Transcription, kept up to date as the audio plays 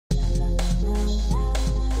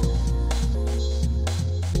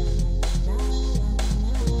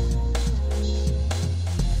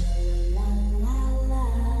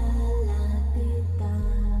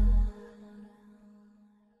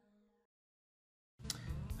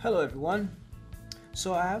Hello everyone.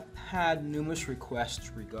 So I've had numerous requests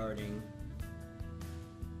regarding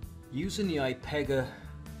using the iPEGA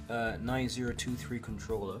 9023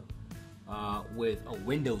 controller with a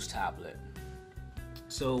Windows tablet.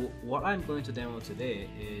 So what I'm going to demo today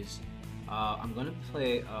is I'm going to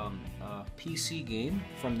play a PC game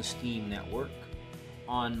from the Steam network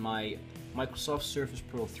on my Microsoft Surface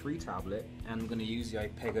Pro 3 tablet, and I'm going to use the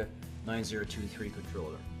iPEGA 9023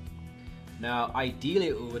 controller. Now, ideally,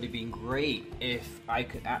 it would have been great if I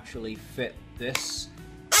could actually fit this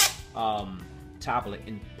tablet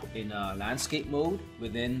in landscape mode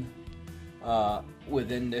within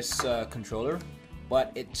this controller,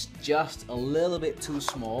 but it's just a little bit too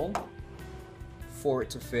small for it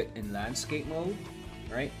to fit in landscape mode.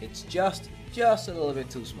 Right? It's just a little bit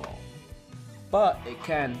too small, but it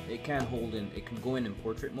can hold in. It can go in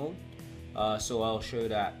portrait mode. So I'll show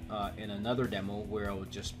that in another demo where I would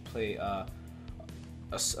just play a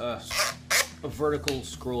vertical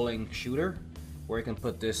scrolling shooter where I can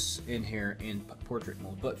put this in here in portrait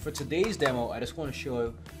mode. But for today's demo, I just want to show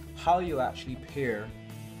you how you actually pair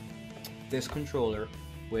this controller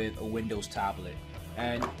with a Windows tablet.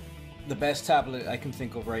 And the best tablet I can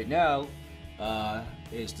think of right now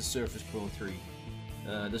is the Surface Pro 3.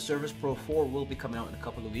 The Surface Pro 4 will be coming out in a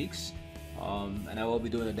couple of weeks. And I will be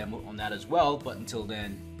doing a demo on that as well, but until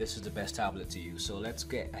then, this is the best tablet to use. So let's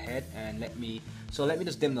get ahead and let me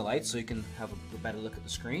just dim the lights so you can have a better look at the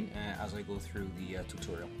screen as I go through the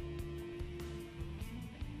tutorial.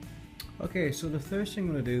 Okay, so the first thing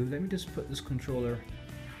I'm going to do, let me just put this controller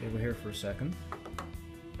over here for a second.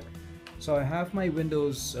 So I have my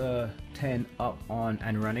Windows 10 up on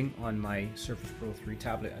and running on my Surface Pro 3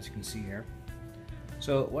 tablet, as you can see here.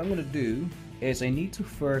 So what I'm going to do is I need to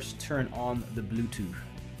first turn on the Bluetooth.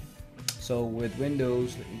 So with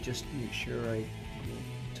Windows, let me just make sure I go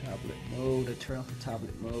tablet mode. I turn off the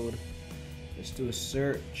tablet mode. Let's do a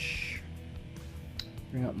search.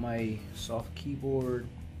 Bring up my soft keyboard.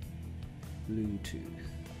 Bluetooth.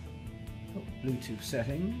 Oh, Bluetooth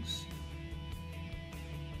settings.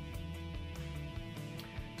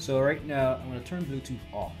 So right now I'm going to turn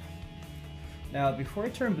Bluetooth off. Now before I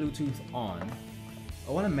turn Bluetooth on,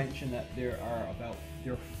 I want to mention that there are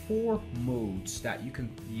 4 modes that you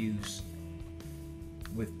can use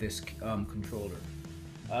with this controller.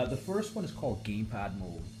 The first one is called Gamepad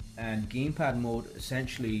Mode, and Gamepad Mode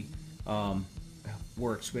essentially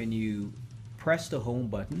works when you press the home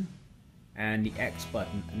button and the X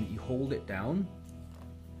button and you hold it down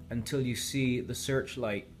until you see the search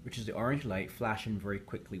light, which is the orange light, flashing very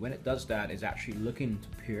quickly. When it does that, it's actually looking to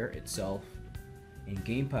pair itself in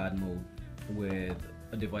Gamepad Mode with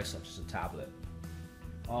a device such as a tablet.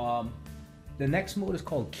 The next mode is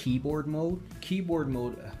called Keyboard Mode. Keyboard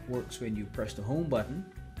Mode works when you press the home button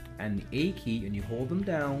and the A key and you hold them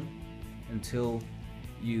down until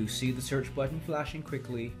you see the search button flashing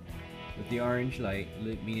quickly with the orange light,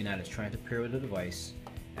 meaning that it's trying to pair with the device.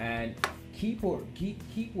 And keyboard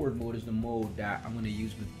mode is the mode that I'm going to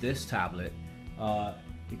use with this tablet,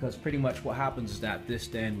 because pretty much what happens is that this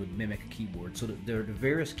then would mimic a keyboard. So the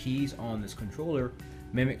various keys on this controller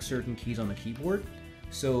mimic certain keys on the keyboard.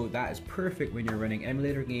 So that is perfect when you're running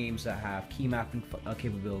emulator games that have key mapping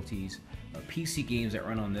capabilities, PC games that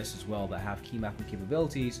run on this as well that have key mapping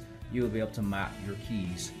capabilities. You'll be able to map your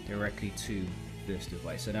keys directly to this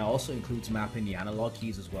device. And that also includes mapping the analog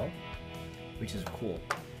keys as well, which is cool.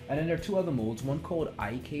 And then there are 2 other modes, one called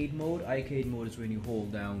Icade Mode. Icade Mode is when you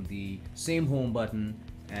hold down the same home button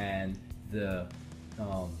and the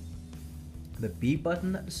B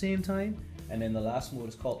button at the same time. And then the last mode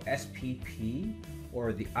is called SPP,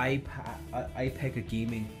 or the iPEGA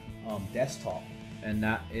Gaming Desktop. And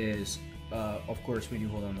that is, of course, when you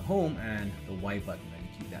hold on the home and the Y button and you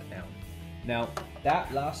keep that down. Now,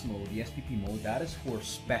 that last mode, the SPP mode, that is for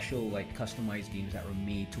special, like, customized games that were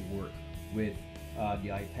made to work with the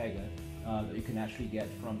iPEGA, that you can actually get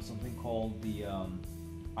from something called the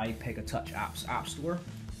iPEGA Touch Apps App Store.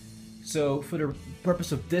 So for the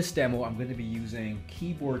purpose of this demo, I'm going to be using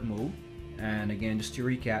Keyboard Mode. And again, just to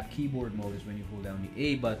recap, Keyboard Mode is when you hold down the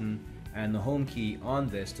A button and the home key on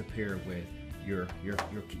this to pair with your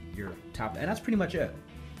tablet, and that's pretty much it.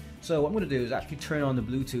 So what I'm going to do is actually turn on the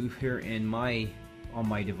Bluetooth here on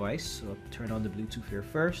my device. So I'll turn on the Bluetooth here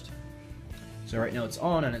first. So right now it's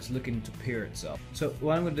on and it's looking to pair itself. So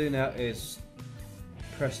what I'm going to do now is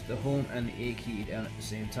press the home and the A key down at the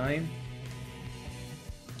same time.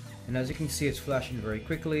 And as you can see, it's flashing very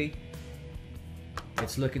quickly.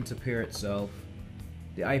 It's looking to pair itself.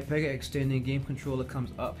 The iPEGA extending game controller comes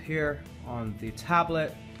up here on the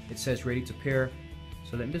tablet. It says ready to pair.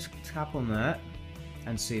 So let me just tap on that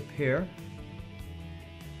and say pair.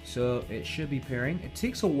 So it should be pairing. It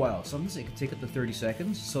takes a while. Sometimes it can take up to 30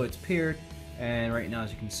 seconds. So it's paired, and right now,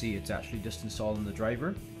 as you can see, it's actually just installing the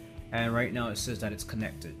driver. And right now it says that it's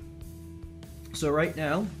connected. So right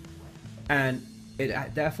now, and it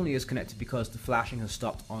definitely is connected because the flashing has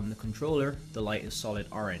stopped on the controller. The light is solid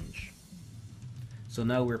orange. So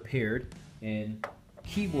now we're paired in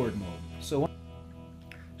keyboard mode.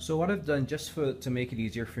 So what I've done, just to make it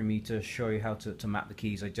easier for me to show you how to map the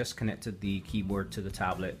keys, I just connected the keyboard to the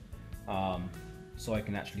tablet, so I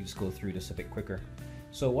can actually just go through this a bit quicker.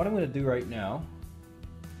 So what I'm going to do right now,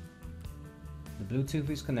 the Bluetooth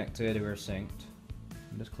is connected, we're synced.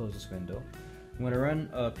 Let's close this window. I'm going to run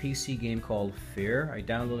a PC game called Fear. I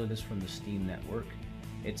downloaded this from the Steam network.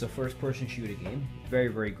 It's a first-person shooter game. Very,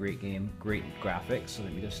 very great game. Great graphics. So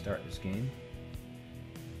let me just start this game.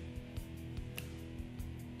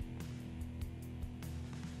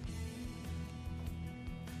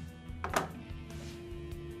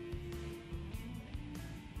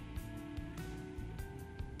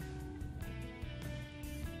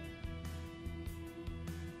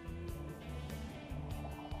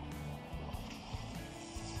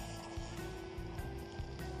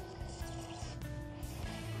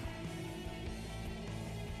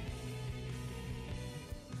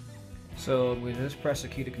 So we just press the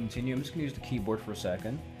key to continue. I'm just going to use the keyboard for a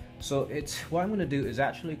second. So what I'm going to do is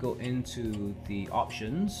actually go into the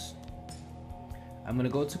options. I'm going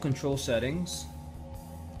to go to control settings,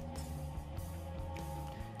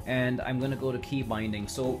 and I'm going to go to key binding.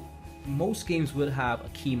 So most games will have a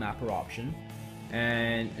key mapper option,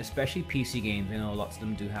 and especially PC games, you know, lots of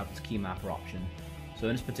them do have this key mapper option. So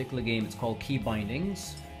in this particular game, it's called key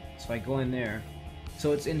bindings. So I go in there.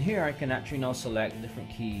 So it's in here. I can actually now select different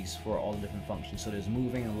keys for all the different functions. So there's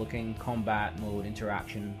moving and looking, combat mode,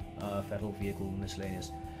 interaction, fatal vehicle,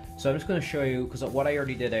 miscellaneous. So I'm just going to show you, because what I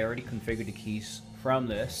already did, I already configured the keys from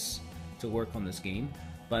this to work on this game.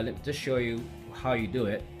 But let me just show you how you do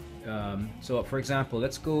it. So for example,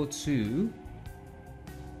 let's go to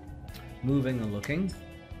moving and looking.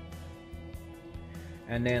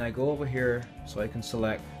 And then I go over here so I can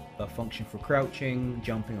select a function for crouching,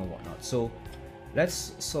 jumping, or whatnot. So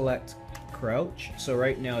let's select crouch. So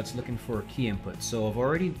right now it's looking for key input. So I've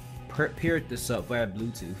already paired this up via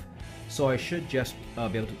Bluetooth. So I should just be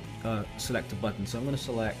able to select a button. So I'm going to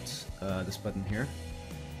select this button here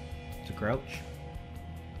to crouch.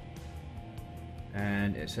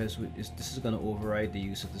 And it says this is going to override the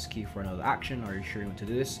use of this key for another action. Are you sure you want to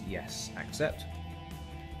do this? Yes, accept.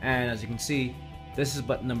 And as you can see, this is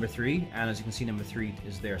button number 3, and as you can see, number 3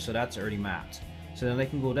 is there. So that's already mapped. So then I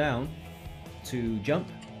can go down to jump,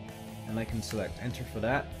 and I can select enter for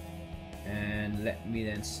that, and let me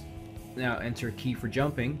then now enter a key for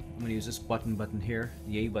jumping. I'm going to use this button here,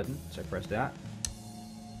 the A button. So I press that,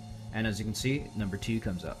 and as you can see, number 2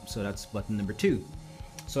 comes up. So that's button number 2.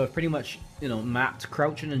 So I've pretty much, you know, mapped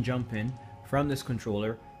crouching and jumping from this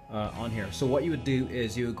controller on here. So what you would do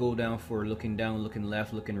is you would go down for looking down, looking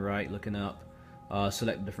left, looking right, looking up,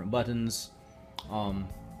 select different buttons on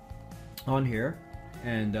here,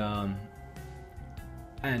 and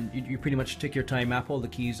you pretty much take your time, map all the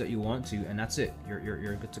keys that you want to, and that's it.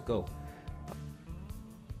 You're good to go.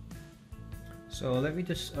 So let me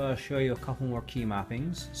just show you a couple more key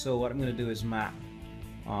mappings. So what I'm going to do is map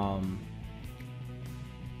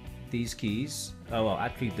these keys. Well,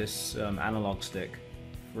 actually this analog stick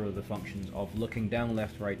for the functions of looking down,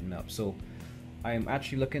 left, right, and up. So I'm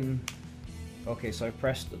actually looking. Okay, so I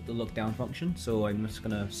pressed the look down function. So I'm just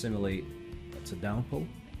going to simulate that's a down pull.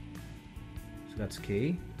 So that's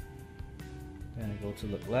key. Then I go to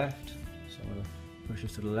look left. So I'm going to push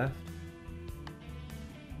this to the left.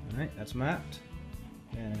 Alright, that's mapped.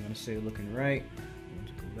 And I'm going to say looking right. I'm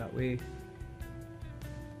going to go that way.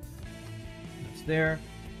 That's there.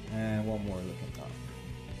 And one more looking up.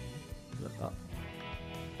 Look up.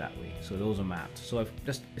 That way. So those are mapped. So I've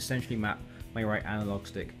just essentially mapped my right analog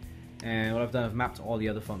stick. And what I've done, I've mapped all the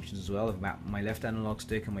other functions as well. I've mapped my left analog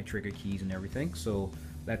stick and my trigger keys and everything. So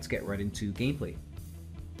let's get right into gameplay.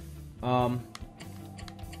 And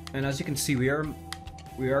as you can see, we are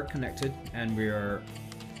connected and we are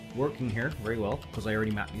working here very well because I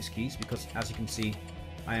already mapped these keys. Because as you can see,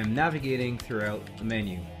 I am navigating throughout the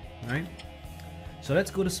menu. All right. So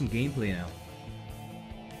let's go to some gameplay now.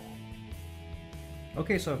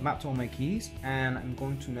 Okay, so I've mapped all my keys, and I'm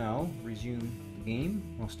going to now resume the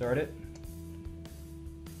game. I'll start it.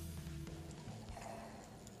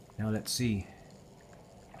 Now let's see.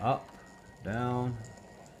 Up, down.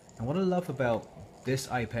 And what I love about this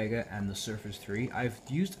iPEGA and the Surface 3, I've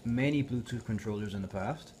used many Bluetooth controllers in the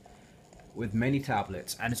past, with many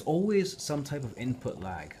tablets, and it's always some type of input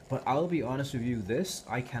lag. But I'll be honest with you, this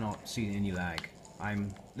I cannot see any lag.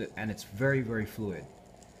 And it's very fluid.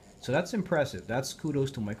 So that's impressive. That's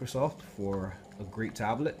kudos to Microsoft for a great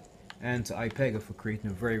tablet, and to iPEGA for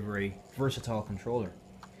creating a very versatile controller.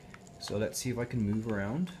 So let's see if I can move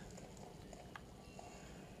around.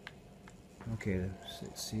 Okay,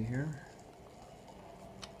 let's see here.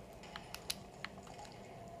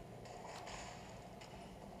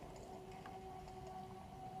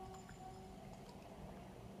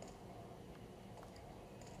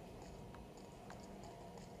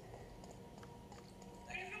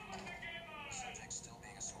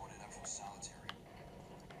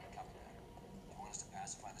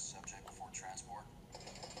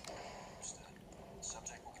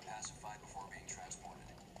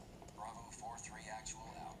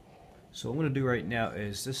 So what I'm going to do right now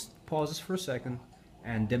is just pause this for a second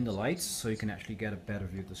and dim the lights so you can actually get a better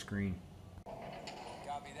view of the screen.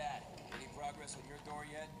 Copy that. Any progress on your door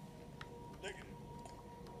yet? Negative.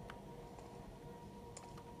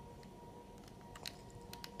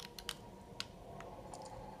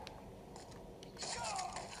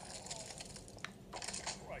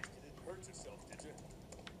 Christ, you didn't hurt yourself, did you?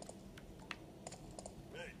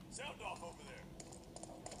 Hey, sound off over there.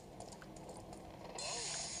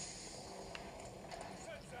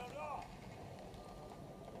 Sound off!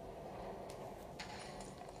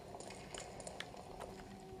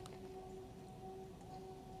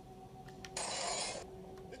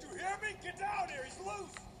 Did you hear me? Get down here! He's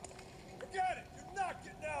loose! Forget it! You're not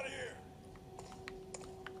getting out of here!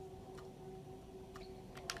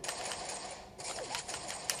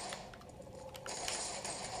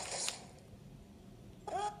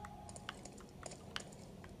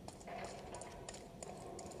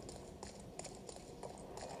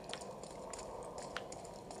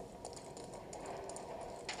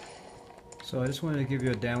 So I just wanted to give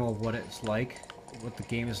you a demo of what it's like, what the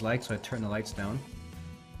game is like, so I turn the lights down.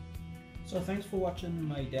 So thanks for watching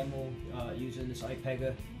my demo using this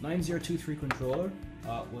iPEGA 9023 controller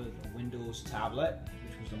with a Windows tablet,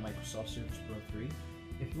 which was the Microsoft Surface Pro 3.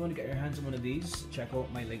 If you want to get your hands on one of these, check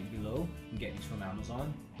out my link below. You can get these from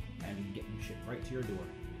Amazon, and you can get them shipped right to your door.